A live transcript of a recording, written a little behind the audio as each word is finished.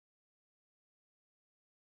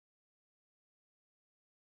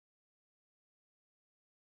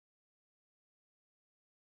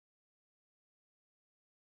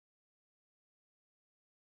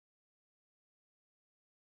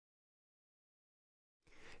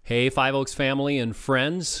Hey, Five Oaks family and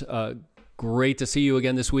friends. Great to see you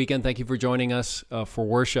again this weekend. Thank you for joining us for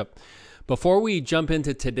worship. Before we jump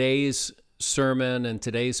into today's sermon and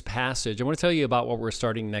today's passage, I want to tell you about what we're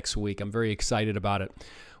starting next week. I'm very excited about it.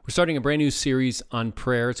 We're starting a brand new series on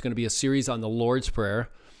prayer. It's going to be a series on the Lord's Prayer,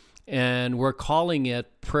 and we're calling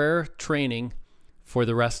it Prayer Training for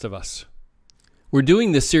the Rest of Us. We're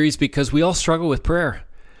doing this series because we all struggle with prayer.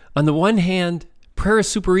 On the one hand, prayer is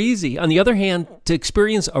super easy. On the other hand, to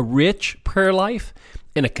experience a rich prayer life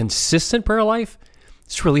and a consistent prayer life,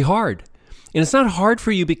 it's really hard. And it's not hard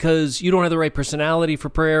for you because you don't have the right personality for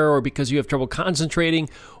prayer, or because you have trouble concentrating,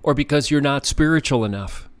 or because you're not spiritual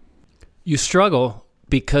enough. You struggle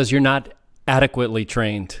because you're not adequately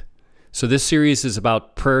trained. So this series is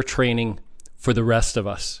about prayer training for the rest of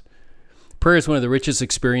us. Prayer is one of the richest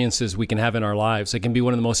experiences we can have in our lives. It can be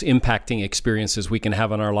one of the most impacting experiences we can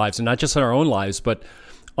have on our lives, and not just on our own lives, but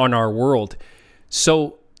on our world.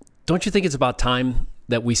 So don't you think it's about time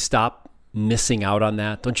that we stop missing out on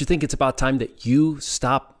that? Don't you think it's about time that you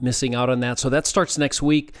stop missing out on that? So that starts next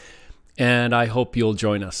week, and I hope you'll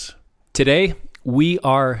join us. Today, we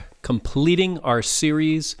are completing our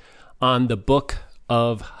series on the book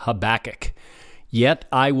of Habakkuk. Yet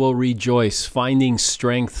I will rejoice, finding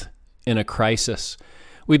strength in a crisis.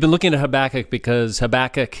 We've been looking at Habakkuk because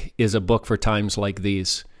Habakkuk is a book for times like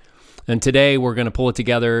these. And today we're going to pull it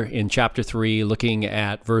together in chapter 3, looking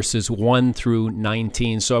at verses 1 through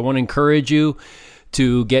 19. So I want to encourage you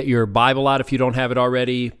to get your Bible out if you don't have it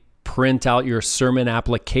already, print out your sermon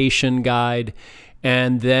application guide,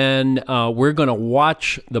 and then we're going to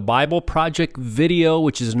watch the Bible Project video,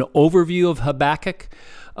 which is an overview of Habakkuk,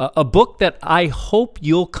 a book that I hope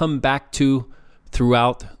you'll come back to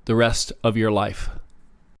throughout the rest of your life.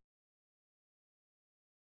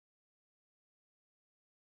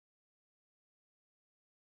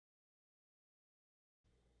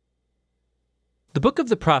 The book of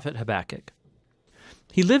the prophet Habakkuk.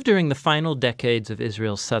 He lived during the final decades of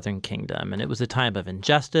Israel's southern kingdom, and it was a time of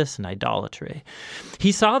injustice and idolatry.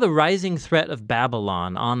 He saw the rising threat of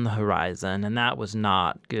Babylon on the horizon, and that was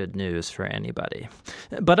not good news for anybody.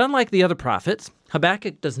 But unlike the other prophets,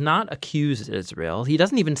 Habakkuk does not accuse Israel. He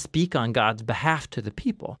doesn't even speak on God's behalf to the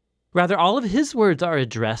people. Rather, all of his words are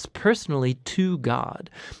addressed personally to God.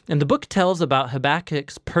 And the book tells about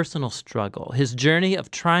Habakkuk's personal struggle, his journey of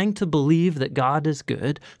trying to believe that God is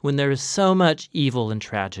good when there is so much evil and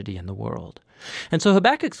tragedy in the world. And so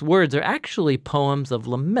Habakkuk's words are actually poems of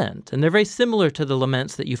lament, and they're very similar to the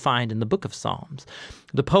laments that you find in the book of Psalms.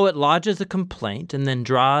 The poet lodges a complaint and then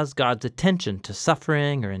draws God's attention to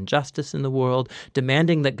suffering or injustice in the world,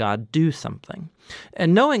 demanding that God do something.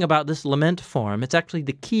 And knowing about this lament form, it's actually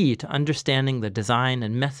the key to understanding the design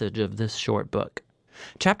and message of this short book.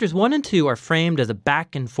 Chapters 1 and 2 are framed as a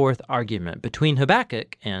back-and-forth argument between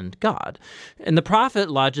Habakkuk and God. And the prophet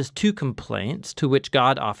lodges 2 complaints to which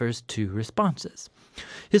God offers 2 responses.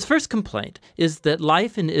 His first complaint is that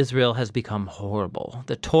life in Israel has become horrible.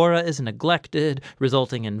 The Torah is neglected,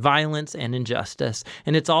 resulting in violence and injustice,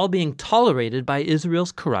 and it's all being tolerated by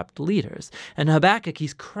Israel's corrupt leaders. And Habakkuk,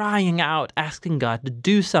 he's crying out, asking God to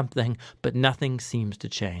do something, but nothing seems to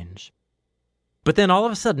change. But then all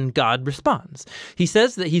of a sudden, God responds. He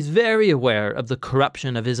says that he's very aware of the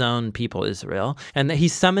corruption of his own people, Israel, and that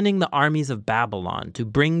he's summoning the armies of Babylon to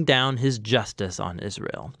bring down his justice on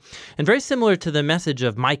Israel. And very similar to the message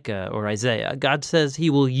of Micah or Isaiah, God says he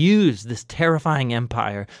will use this terrifying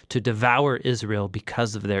empire to devour Israel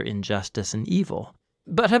because of their injustice and evil.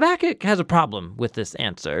 But Habakkuk has a problem with this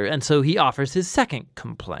answer, and so he offers his second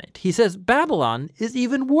complaint. He says Babylon is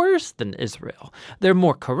even worse than Israel. They're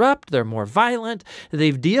more corrupt, they're more violent,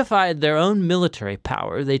 they've deified their own military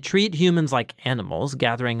power, they treat humans like animals,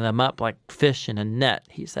 gathering them up like fish in a net,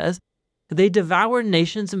 he says. They devour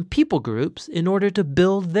nations and people groups in order to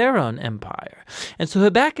build their own empire. And so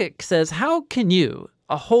Habakkuk says, how can you,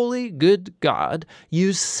 a holy, good God,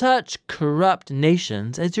 use such corrupt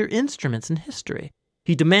nations as your instruments in history?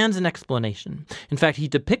 He demands an explanation. In fact, he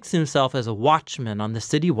depicts himself as a watchman on the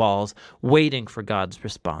city walls, waiting for God's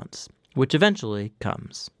response, which eventually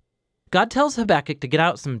comes. God tells Habakkuk to get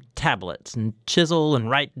out some tablets and chisel and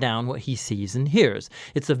write down what he sees and hears.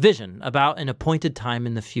 It's a vision about an appointed time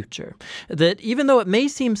in the future, that even though it may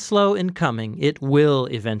seem slow in coming, it will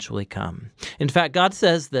eventually come. In fact, God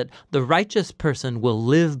says that the righteous person will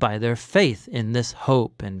live by their faith in this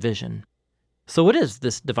hope and vision. So what is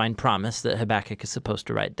this divine promise that Habakkuk is supposed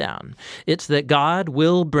to write down? It's that God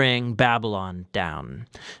will bring Babylon down.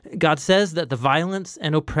 God says that the violence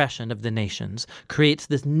and oppression of the nations creates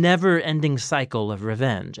this never-ending cycle of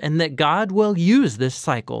revenge, and that God will use this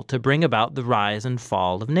cycle to bring about the rise and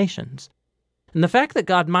fall of nations. And the fact that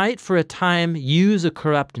God might, for a time, use a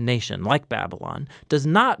corrupt nation like Babylon does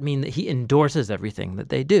not mean that he endorses everything that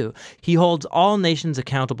they do. He holds all nations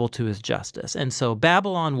accountable to his justice, and so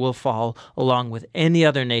Babylon will fall along with any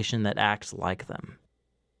other nation that acts like them.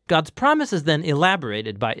 God's promise is then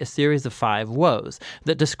elaborated by a series of 5 woes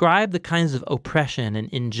that describe the kinds of oppression and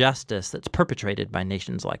injustice that's perpetrated by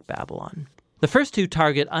nations like Babylon. The first 2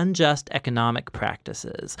 target unjust economic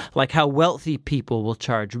practices, like how wealthy people will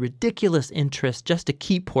charge ridiculous interest just to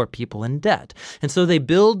keep poor people in debt, and so they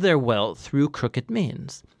build their wealth through crooked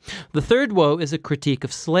means. The third woe is a critique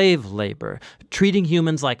of slave labor, treating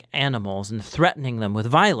humans like animals and threatening them with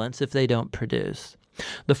violence if they don't produce.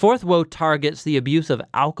 The fourth woe targets the abuse of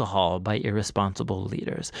alcohol by irresponsible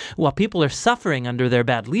leaders. While people are suffering under their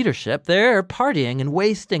bad leadership, they're partying and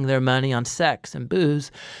wasting their money on sex and booze.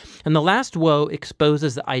 And the last woe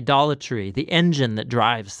exposes idolatry, the engine that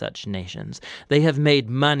drives such nations. They have made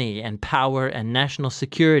money and power and national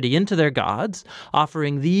security into their gods,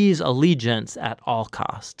 offering these allegiance at all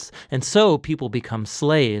costs. And so people become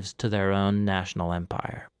slaves to their own national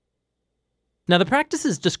empire. Now, the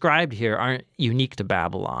practices described here aren't unique to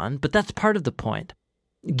Babylon, but that's part of the point.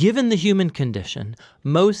 Given the human condition,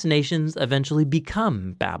 most nations eventually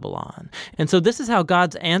become Babylon. And so this is how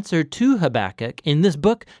God's answer to Habakkuk in this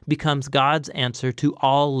book becomes God's answer to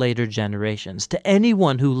all later generations, to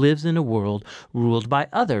anyone who lives in a world ruled by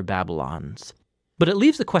other Babylons. But it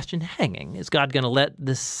leaves the question hanging. Is God going to let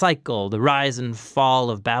this cycle, the rise and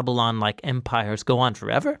fall of Babylon-like empires, go on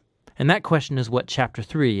forever? And that question is what chapter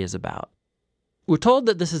 3 is about. We're told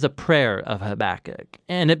that this is a prayer of Habakkuk,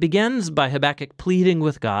 and it begins by Habakkuk pleading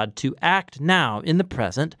with God to act now in the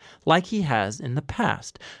present like he has in the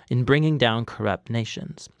past in bringing down corrupt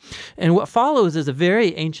nations. And what follows is a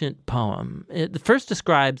very ancient poem. It first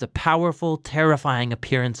describes a powerful, terrifying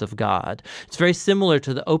appearance of God. It's very similar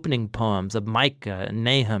to the opening poems of Micah and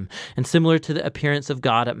Nahum, and similar to the appearance of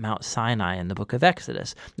God at Mount Sinai in the book of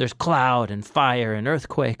Exodus. There's cloud and fire and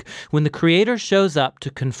earthquake. When the Creator shows up to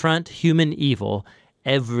confront human evil,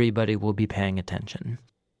 everybody will be paying attention.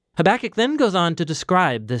 Habakkuk then goes on to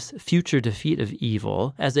describe this future defeat of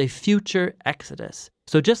evil as a future exodus.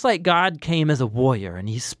 So just like God came as a warrior and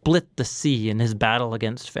he split the sea in his battle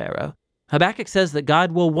against Pharaoh, Habakkuk says that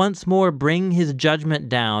God will once more bring his judgment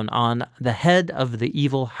down on the head of the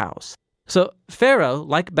evil house. So Pharaoh,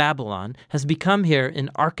 like Babylon, has become here an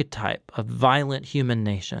archetype of violent human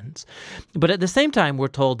nations. But at the same time, we're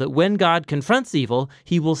told that when God confronts evil,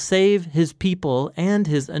 he will save his people and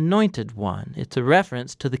his anointed one. It's a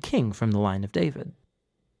reference to the king from the line of David.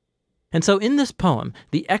 And so in this poem,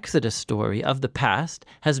 the Exodus story of the past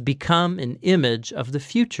has become an image of the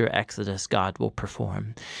future Exodus God will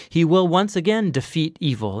perform. He will once again defeat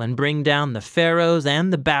evil and bring down the pharaohs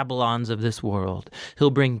and the Babylons of this world. He'll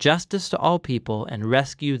bring justice to all people and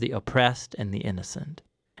rescue the oppressed and the innocent.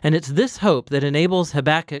 And it's this hope that enables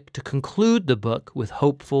Habakkuk to conclude the book with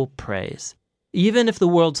hopeful praise. Even if the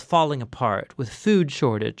world's falling apart with food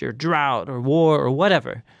shortage or drought or war or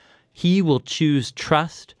whatever, he will choose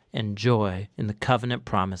trust and joy in the covenant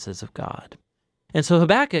promises of God. And so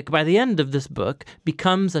Habakkuk, by the end of this book,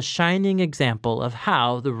 becomes a shining example of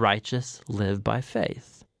how the righteous live by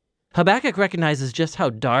faith. Habakkuk recognizes just how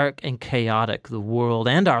dark and chaotic the world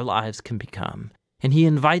and our lives can become, and he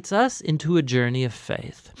invites us into a journey of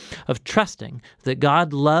faith, of trusting that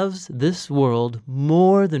God loves this world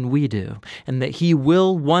more than we do, and that he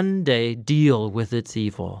will one day deal with its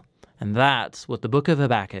evil. And that's what the book of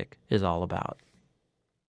Habakkuk is all about.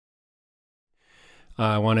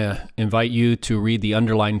 I want to invite you to read the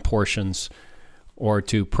underlined portions or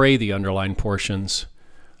to pray the underlined portions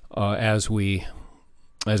as we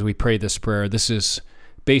pray this prayer. This is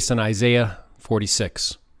based on Isaiah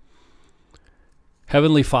 46.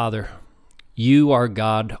 Heavenly Father, you are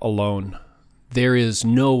God alone. There is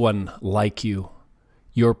no one like you.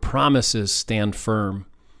 Your promises stand firm.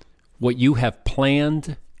 What you have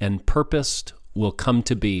planned and purposed will come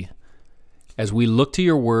to be. As we look to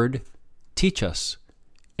your word, teach us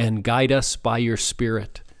and guide us by your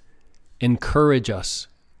Spirit. Encourage us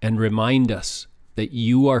and remind us that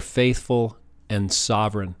you are faithful and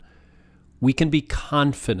sovereign. We can be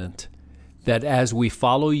confident that as we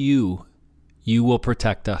follow you, you will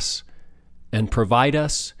protect us and provide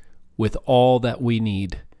us with all that we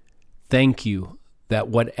need. Thank you that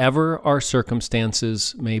whatever our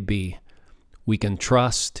circumstances may be, we can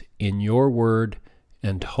trust in your word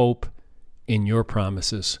and hope in your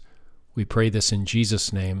promises. We pray this in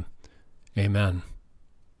Jesus' name. Amen.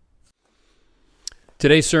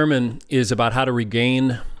 Today's sermon is about how to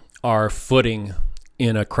regain our footing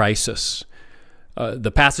in a crisis.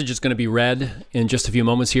 The passage is going to be read in just a few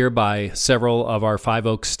moments here by several of our Five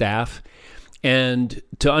Oaks staff. And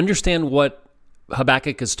to understand what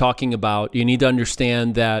Habakkuk is talking about, you need to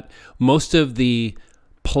understand that most of the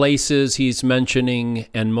places he's mentioning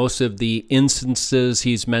and most of the incidences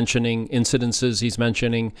he's mentioning,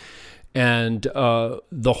 and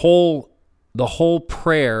the whole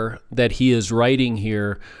prayer that he is writing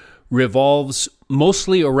here revolves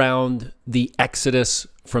mostly around the exodus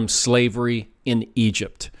from slavery in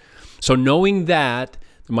Egypt. So knowing that,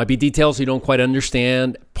 there might be details you don't quite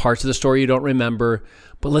understand, parts of the story you don't remember,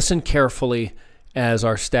 but listen carefully as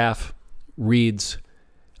our staff reads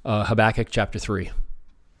Habakkuk chapter 3.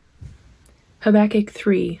 Habakkuk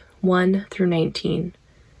 3, 1 through 19.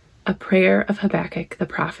 A prayer of Habakkuk the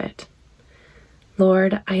prophet.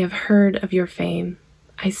 Lord, I have heard of your fame.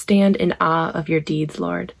 I stand in awe of your deeds,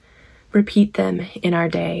 Lord. Repeat them in our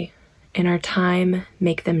day. In our time,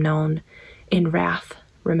 make them known. In wrath,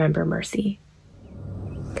 remember mercy.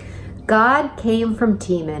 God came from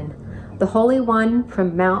Teman, the Holy One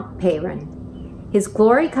from Mount Paran. His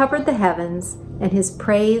glory covered the heavens, and his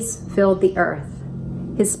praise filled the earth.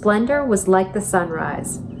 His splendor was like the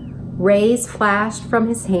sunrise. Rays flashed from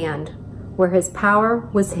his hand, where his power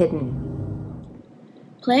was hidden.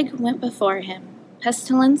 Plague went before him.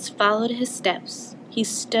 Pestilence followed his steps. He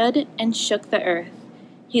stood and shook the earth.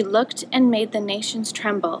 He looked and made the nations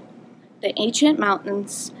tremble. The ancient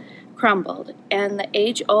mountains crumbled, and the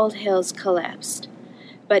age-old hills collapsed.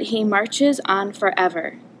 But he marches on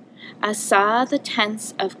forever. I saw the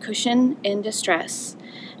tents of Cushan in distress,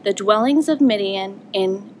 the dwellings of Midian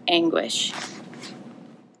in anguish.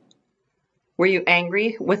 Were you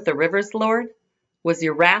angry with the rivers, Lord? Was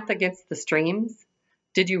your wrath against the streams?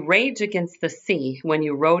 Did you rage against the sea when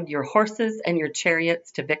you rode your horses and your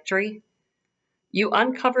chariots to victory? You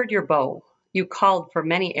uncovered your bow. You called for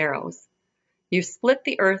many arrows. You split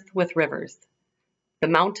the earth with rivers. The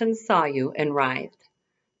mountains saw you and writhed.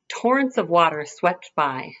 Torrents of water swept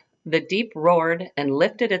by. The deep roared and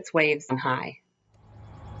lifted its waves on high.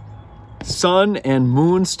 Sun and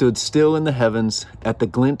moon stood still in the heavens at the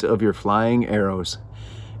glint of your flying arrows,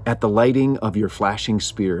 at the lighting of your flashing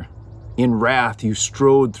spear. In wrath you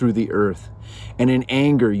strode through the earth, and in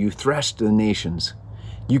anger you threshed the nations.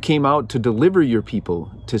 You came out to deliver your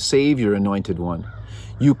people, to save your anointed one.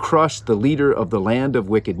 You crushed the leader of the land of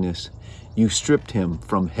wickedness. You stripped him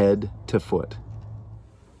from head to foot.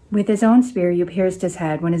 With his own spear you pierced his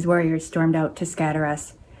head when his warriors stormed out to scatter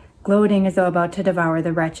us, gloating as though about to devour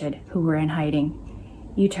the wretched who were in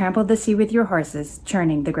hiding. You trampled the sea with your horses,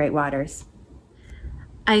 churning the great waters.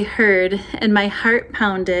 I heard, and my heart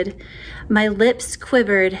pounded. My lips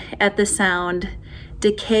quivered at the sound.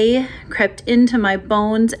 Decay crept into my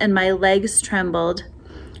bones, and my legs trembled.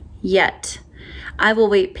 Yet I will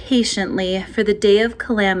wait patiently for the day of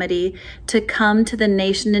calamity to come to the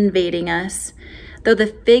nation invading us. Though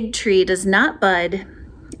the fig tree does not bud,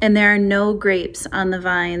 and there are no grapes on the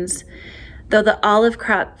vines, though the olive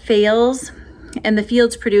crop fails, and the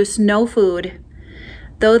fields produce no food,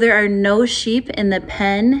 though there are no sheep in the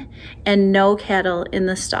pen, and no cattle in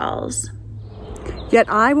the stalls. Yet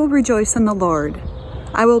I will rejoice in the Lord.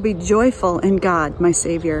 I will be joyful in God, my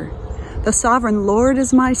Savior. The sovereign Lord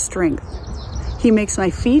is my strength. He makes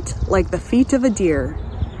my feet like the feet of a deer.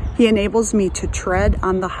 He enables me to tread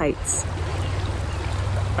on the heights.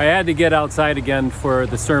 I had to get outside again for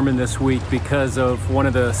the sermon this week because of one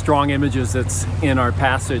of the strong images that's in our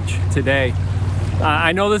passage today.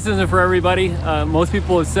 I know this isn't for everybody. Most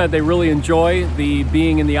people have said they really enjoy the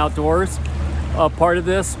being in the outdoors part of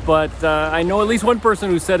this, but I know at least one person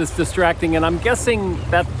who said it's distracting, and I'm guessing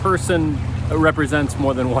that person represents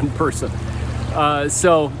more than one person.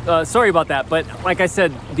 So sorry about that, but like I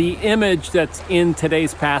said, the image that's in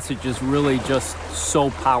today's passage is really just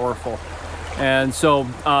so powerful. And so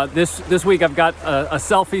this week I've got a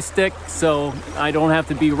selfie stick, so I don't have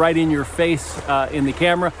to be right in your face in the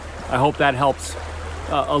camera. I hope that helps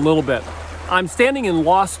a little bit. I'm standing in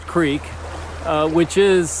Lost Creek, which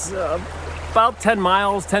is about 10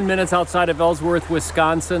 minutes outside of Ellsworth,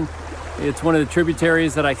 Wisconsin. It's one of the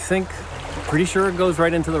tributaries that pretty sure it goes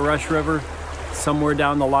right into the Rush River, somewhere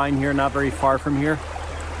down the line here, not very far from here.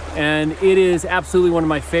 And it is absolutely one of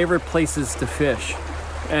my favorite places to fish.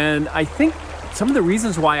 And I think some of the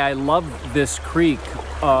reasons why I love this creek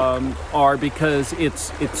are because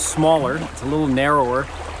it's smaller, it's a little narrower.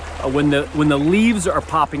 When the leaves are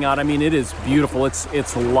popping out, I mean, it is beautiful.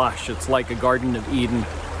 It's lush. It's like a Garden of Eden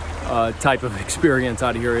type of experience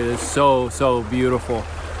out here. It is so beautiful.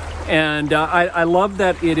 And I love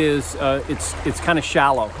that it's kind of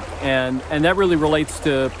shallow. and that really relates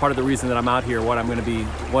to part of the reason that I'm out here, what I'm going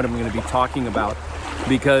to be talking about,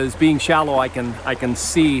 because being shallow, I can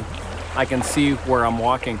see where I'm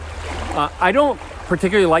walking. I don't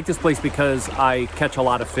particularly like this place because I catch a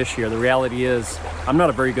lot of fish here. The reality is I'm not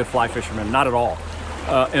a very good fly fisherman, not at all.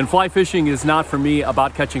 And fly fishing is not for me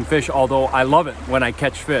about catching fish, although I love it when I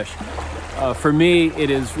catch fish. For me, it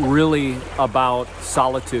is really about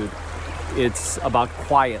solitude. It's about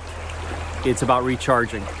quiet. It's about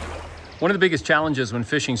recharging. One of the biggest challenges when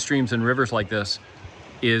fishing streams and rivers like this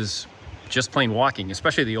is just plain walking,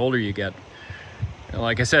 especially the older you get.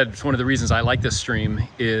 Like I said, it's one of the reasons I like this stream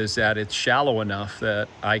is that it's shallow enough that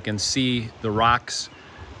I can see the rocks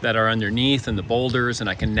that are underneath and the boulders, and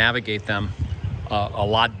I can navigate them a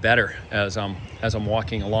lot better as I'm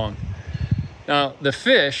walking along. Now, the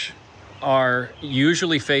fish are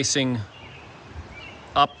usually facing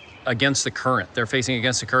up against the current. They're facing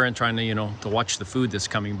against the current, trying to watch the food that's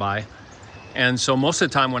coming by. And so most of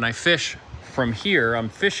the time when I fish from here, I'm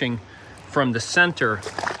fishing from the center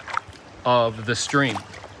of the stream.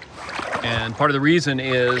 And part of the reason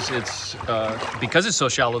is it's because it's so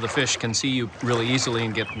shallow, the fish can see you really easily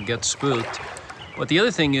and get spooked. But the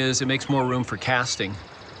other thing is it makes more room for casting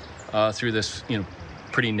through this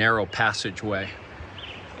pretty narrow passageway.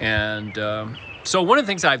 And so one of the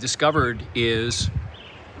things I've discovered is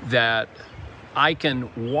that I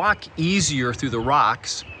can walk easier through the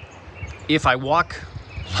rocks if I walk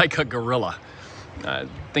like a gorilla. I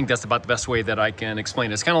think that's about the best way that I can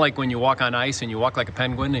explain it. It's kind of like when you walk on ice and you walk like a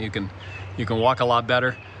penguin, and you can walk a lot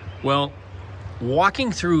better. Well,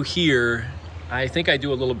 walking through here, I think I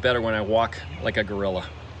do a little better when I walk like a gorilla.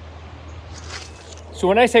 So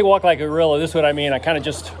when I say walk like a gorilla, this is what I mean. I kind of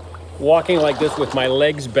just walking like this with my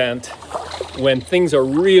legs bent when things are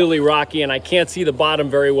really rocky and I can't see the bottom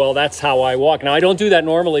very well. That's how I walk. Now, I don't do that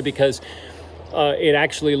normally because it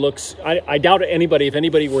actually looks, I doubt if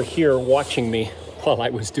anybody were here watching me while I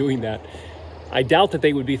was doing that, I doubt that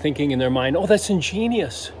they would be thinking in their mind, oh, that's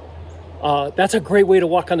ingenious. That's a great way to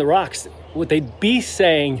walk on the rocks. What they'd be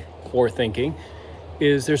saying or thinking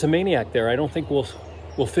is there's a maniac there. I don't think we'll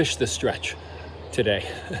fish this stretch today,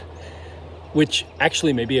 which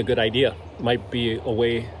actually may be a good idea. Might be a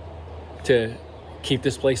way to keep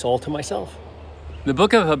this place all to myself. The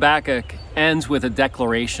book of Habakkuk ends with a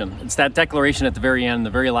declaration. It's that declaration at the very end,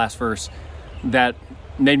 the very last verse, that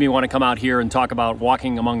made me want to come out here and talk about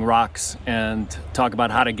walking among rocks and talk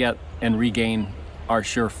about how to get and regain our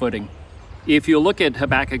sure footing. If you look at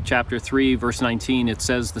Habakkuk chapter 3, verse 19, it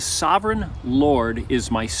says, "The sovereign Lord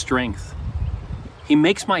is my strength. He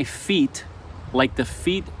makes my feet like the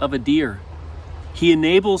feet of a deer. He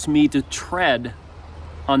enables me to tread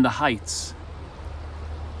on the heights."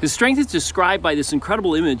 His strength is described by this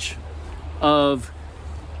incredible image of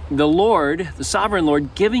the Lord, the sovereign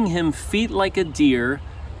Lord, giving him feet like a deer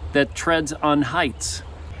that treads on heights.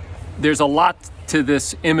 There's a lot to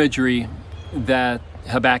this imagery that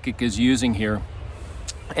Habakkuk is using here.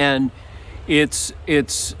 And it's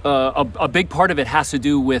a big part of it has to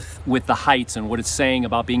do with the heights and what it's saying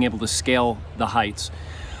about being able to scale the heights.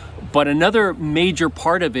 But another major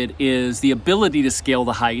part of it is the ability to scale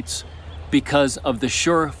the heights because of the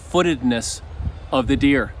sure-footedness of the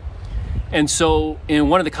deer. And so in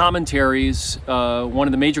one of the commentaries, one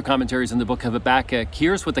of the major commentaries in the book of Habakkuk,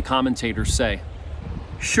 here's what the commentators say.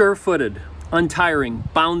 Sure-footed, untiring,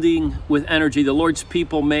 bounding with energy, the Lord's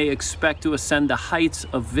people may expect to ascend the heights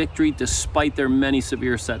of victory despite their many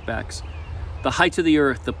severe setbacks. The heights of the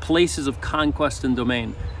earth, the places of conquest and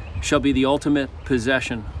domain, shall be the ultimate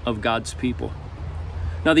possession of God's people.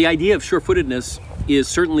 Now, the idea of sure-footedness is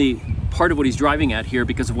certainly part of what he's driving at here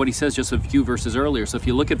because of what he says just a few verses earlier. So if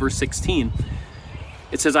you look at verse 16,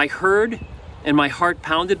 it says, "I heard and my heart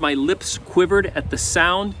pounded, my lips quivered at the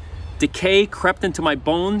sound, decay crept into my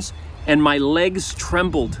bones and my legs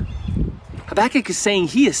trembled." Habakkuk is saying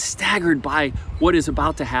he is staggered by what is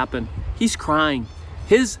about to happen. He's crying.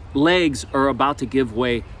 His legs are about to give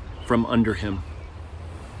way from under him.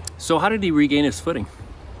 So how did he regain his footing?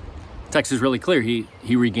 The text is really clear. He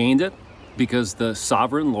regained it because the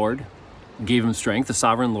sovereign Lord gave him strength. The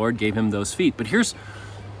sovereign Lord gave him those feet. But here's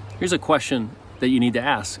a question that you need to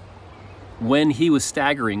ask. When he was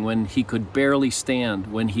staggering, when he could barely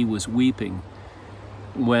stand, when he was weeping,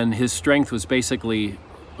 when his strength was basically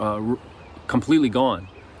completely gone,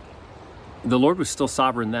 the Lord was still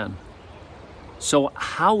sovereign then. So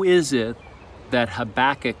how is it that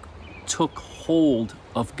Habakkuk took hold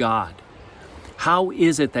of God? How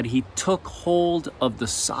is it that he took hold of the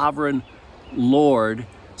sovereign Lord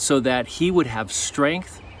so that he would have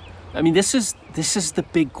strength I mean, this is the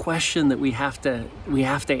big question that we have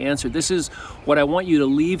to answer. This is what I want you to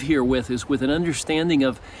leave here with, is with an understanding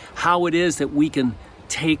of how it is that we can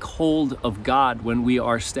take hold of God when we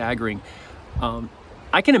are staggering.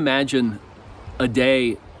 I can imagine a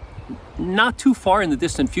day not too far in the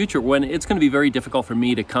distant future when it's going to be very difficult for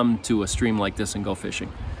me to come to a stream like this and go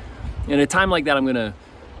fishing. In a time like that,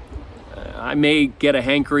 I may get a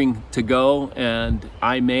hankering to go, and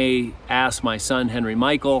I may ask my son Henry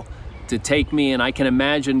Michael to take me, and I can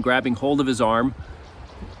imagine grabbing hold of his arm,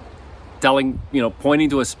 pointing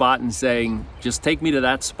to a spot and saying, just take me to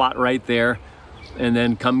that spot right there, and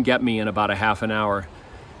then come get me in about a half an hour.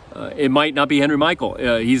 It might not be Henry Michael.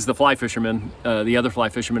 He's the fly fisherman, the other fly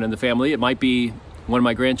fisherman in the family. It might be one of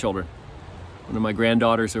my grandchildren, one of my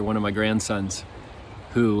granddaughters, or one of my grandsons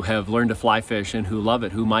who have learned to fly fish and who love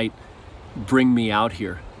it, who might bring me out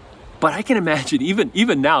here. But I can imagine,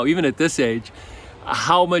 even now, even at this age,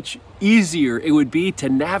 how much easier it would be to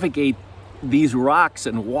navigate these rocks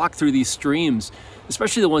and walk through these streams,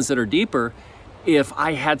 especially the ones that are deeper, if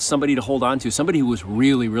I had somebody to hold on to, somebody who was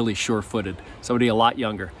really, really sure-footed, somebody a lot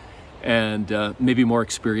younger and maybe more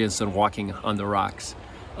experienced in walking on the rocks.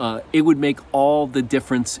 It would make all the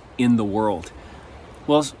difference in the world.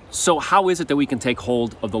 Well, so how is it that we can take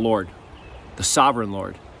hold of the Lord, the sovereign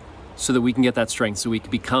Lord, so that we can get that strength, so we can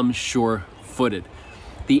become sure-footed?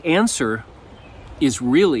 The answer is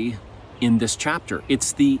really in this chapter.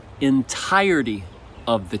 It's the entirety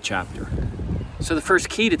of the chapter. So the first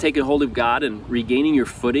key to taking hold of God and regaining your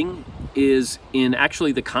footing is in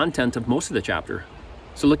actually the content of most of the chapter.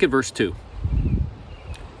 So look at verse 2.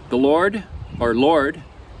 The Lord,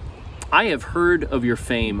 I have heard of your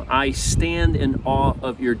fame. I stand in awe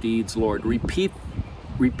of your deeds, Lord. Repeat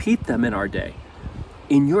them in our day.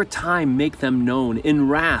 In your time, make them known. In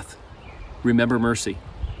wrath, remember mercy.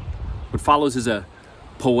 What follows is a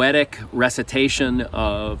poetic recitation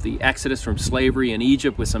of the exodus from slavery in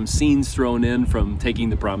Egypt, with some scenes thrown in from taking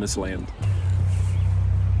the promised land.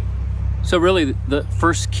 So really, the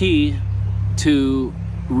first key to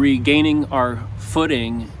regaining our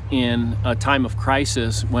footing in a time of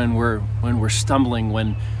crisis, when we're stumbling,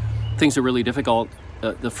 when things are really difficult,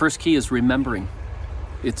 the first key is remembering.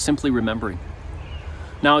 It's simply remembering.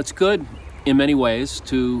 Now, it's good in many ways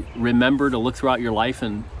to remember, to look throughout your life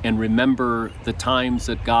and remember the times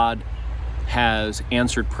that God has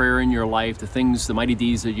answered prayer in your life, the mighty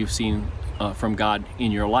deeds that you've seen from God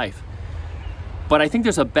in your life. But I think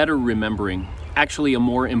there's a better remembering, actually a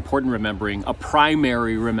more important remembering, a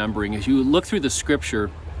primary remembering. As you look through the scripture,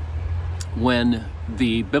 when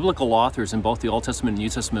the biblical authors in both the Old Testament and New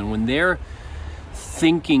Testament, when they're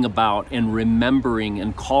thinking about and remembering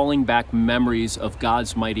and calling back memories of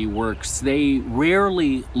God's mighty works, they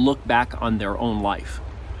rarely look back on their own life.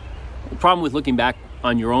 The problem with looking back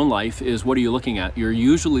on your own life is, what are you looking at? You're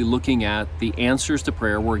usually looking at the answers to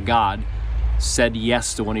prayer where God said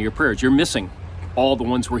yes to one of your prayers. You're missing all the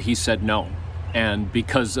ones where he said no. And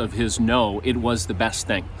because of his no, it was the best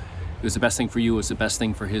thing. It was the best thing for you, it was the best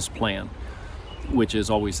thing for his plan, which is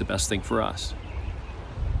always the best thing for us.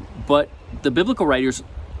 But the biblical writers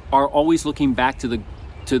are always looking back to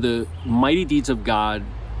the mighty deeds of God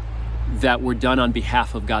that were done on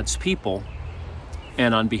behalf of God's people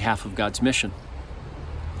and on behalf of God's mission.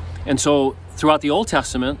 And so throughout the Old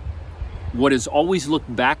Testament, what is always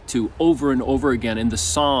looked back to over and over again in the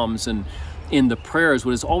Psalms and in the prayers,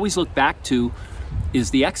 what is always looked back to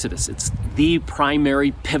is the Exodus. It's the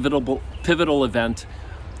primary pivotal event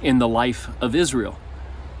in the life of Israel.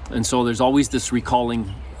 And so there's always this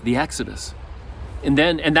recalling the Exodus. And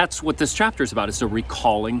that's what this chapter is about. It's a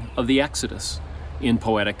recalling of the Exodus in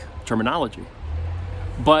poetic terminology.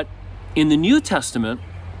 But in the New Testament,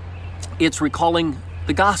 it's recalling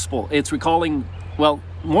the gospel. It's recalling, well,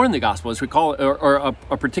 more than the gospel. It's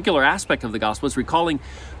a particular aspect of the gospel. It's recalling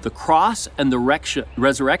the cross and the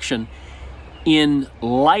resurrection in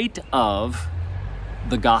light of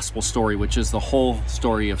the gospel story, which is the whole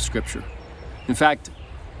story of Scripture. In fact,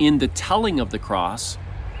 in the telling of the cross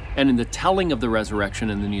and in the telling of the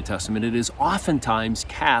resurrection in the New Testament, it is oftentimes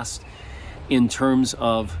cast in terms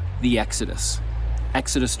of the Exodus.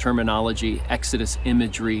 Exodus terminology, Exodus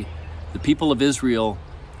imagery. The people of Israel,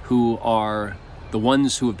 who are the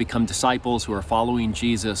ones who have become disciples, who are following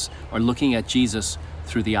Jesus, are looking at Jesus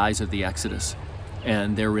through the eyes of the Exodus.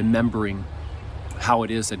 And they're remembering how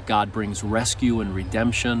it is that God brings rescue and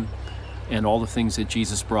redemption and all the things that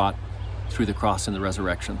Jesus brought through the cross and the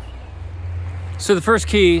resurrection. So the first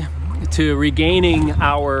key to regaining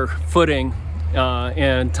our footing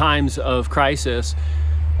in times of crisis,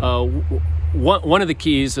 one of the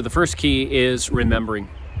keys, or the first key, is remembering.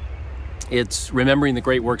 It's remembering the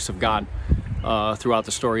great works of God throughout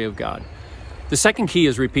the story of God. The second key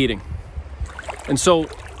is repeating. And so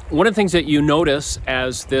one of the things that you notice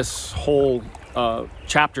as this whole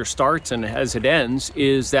chapter starts and as it ends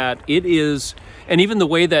is that it is, and even the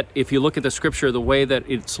way that, if you look at the scripture, the way that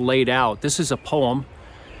it's laid out, this is a poem.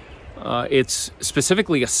 It's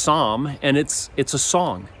specifically a psalm, and it's a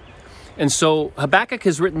song. And so Habakkuk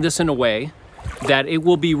has written this in a way that it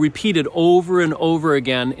will be repeated over and over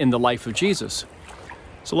again in the life of Jesus.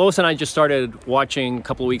 So Lois and I just started watching a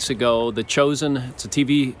couple of weeks ago The Chosen. It's a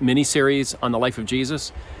TV miniseries on the life of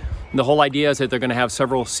Jesus. And the whole idea is that they're going to have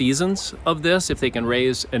several seasons of this if they can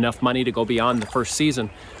raise enough money to go beyond the first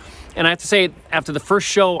season. And I have to say, after the first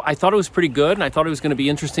show, I thought it was pretty good, and I thought it was going to be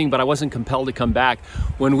interesting, but I wasn't compelled to come back.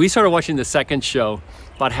 When we started watching the second show,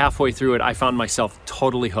 about halfway through it, I found myself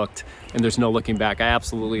totally hooked, and there's no looking back. I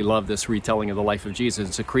absolutely love this retelling of the life of Jesus.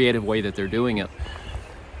 It's a creative way that they're doing it.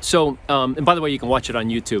 So, and by the way, you can watch it on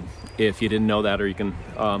YouTube if you didn't know that, or you can,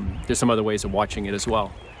 there's some other ways of watching it as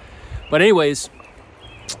well. But anyways,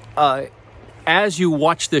 as you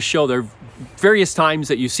watch this show, there are various times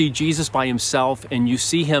that you see Jesus by himself, and you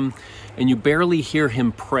see him and you barely hear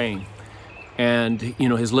him praying. And, you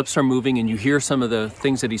know, his lips are moving, and you hear some of the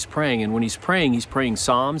things that he's praying. And when he's praying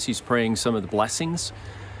psalms, he's praying some of the blessings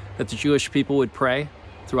that the Jewish people would pray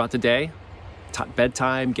throughout the day,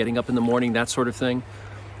 bedtime, getting up in the morning, that sort of thing.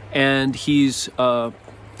 And he's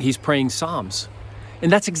praying psalms.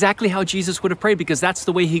 And that's exactly how Jesus would have prayed, because that's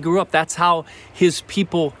the way he grew up. That's how his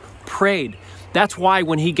people prayed. That's why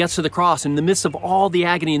when he gets to the cross, in the midst of all the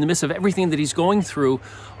agony, in the midst of everything that he's going through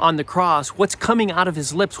on the cross, what's coming out of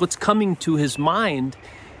his lips, what's coming to his mind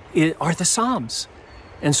are the Psalms.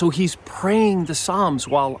 And so he's praying the Psalms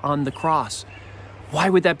while on the cross. Why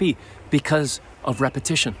would that be? Because of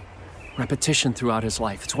repetition throughout his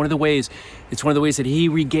life. It's one of the ways that he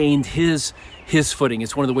regained his footing.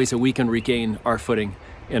 It's one of the ways that we can regain our footing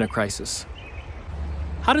in a crisis.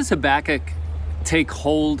 How does Habakkuk take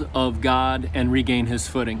hold of God and regain his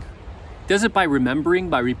footing? Does it by remembering,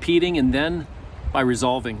 by repeating, and then by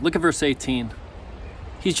resolving. Look at verse 18.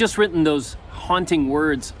 He's just written those haunting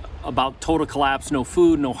words about total collapse, no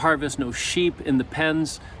food, no harvest, no sheep in the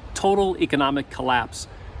pens, total economic collapse.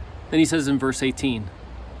 Then he says in verse 18,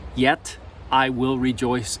 "Yet I will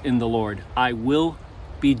rejoice in the Lord. I will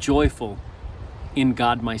be joyful in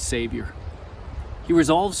God my Savior." He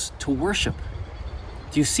resolves to worship.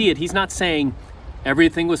 Do you see it? He's not saying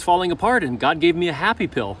everything was falling apart and God gave me a happy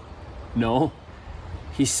pill. No,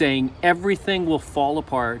 he's saying everything will fall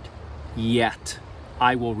apart, yet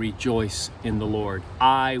I will rejoice in the Lord.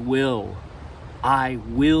 I will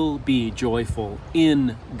be joyful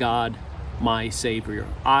in God my Savior.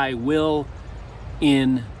 I will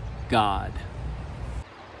in God.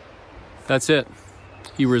 That's it.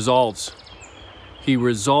 He resolves. He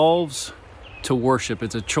resolves to worship.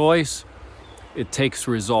 It's a choice. It takes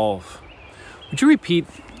resolve. Would you repeat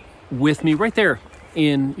with me right there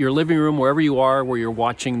in your living room, wherever you are, where you're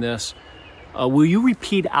watching this? Will you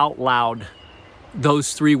repeat out loud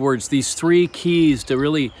those three words, these three keys to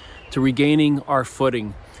regaining our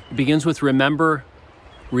footing? It begins with remember,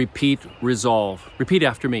 repeat, resolve. Repeat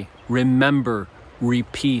after me. Remember,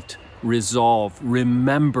 repeat, resolve.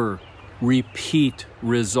 Remember, repeat,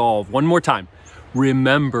 resolve. One more time.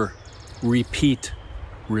 Remember, repeat,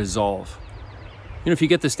 resolve. You know, if you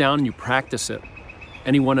get this down and you practice it,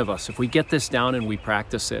 any one of us, if we get this down and we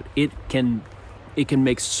practice it, it can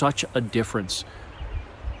make such a difference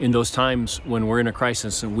in those times when we're in a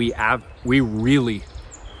crisis and we really,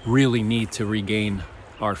 really need to regain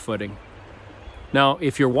our footing. Now,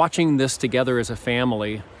 if you're watching this together as a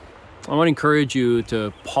family, I want to encourage you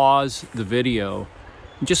to pause the video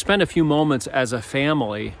and just spend a few moments as a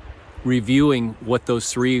family reviewing what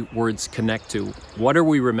those three words connect to. What are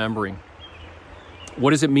we remembering?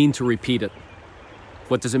 What does it mean to repeat it?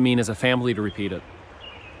 What does it mean as a family to repeat it?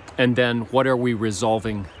 And then what are we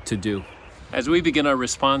resolving to do? As we begin our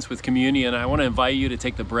response with communion, I want to invite you to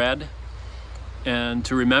take the bread and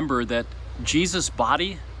to remember that Jesus'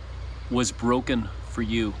 body was broken for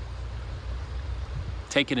you.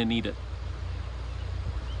 Take it and eat it.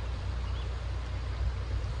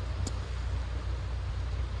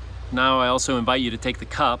 Now I also invite you to take the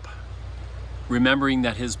cup, remembering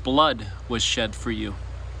that his blood was shed for you.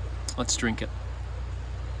 Let's drink it.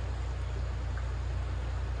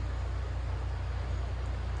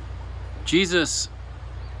 Jesus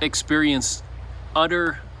experienced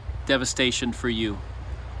utter devastation for you.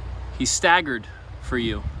 He staggered for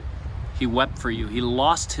you. He wept for you. He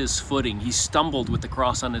lost his footing. He stumbled with the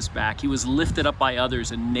cross on his back. He was lifted up by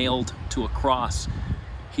others and nailed to a cross.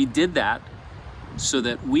 He did that so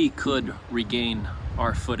that we could regain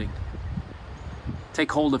our footing.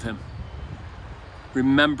 Take hold of him.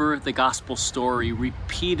 Remember the gospel story.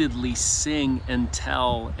 Repeatedly sing and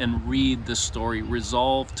tell and read the story.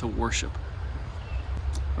 Resolve to worship.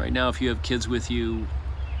 Right now, if you have kids with you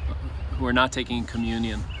who are not taking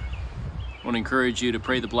communion, I want to encourage you to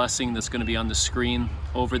pray the blessing that's going to be on the screen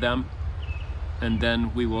over them, and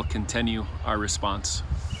then we will continue our response.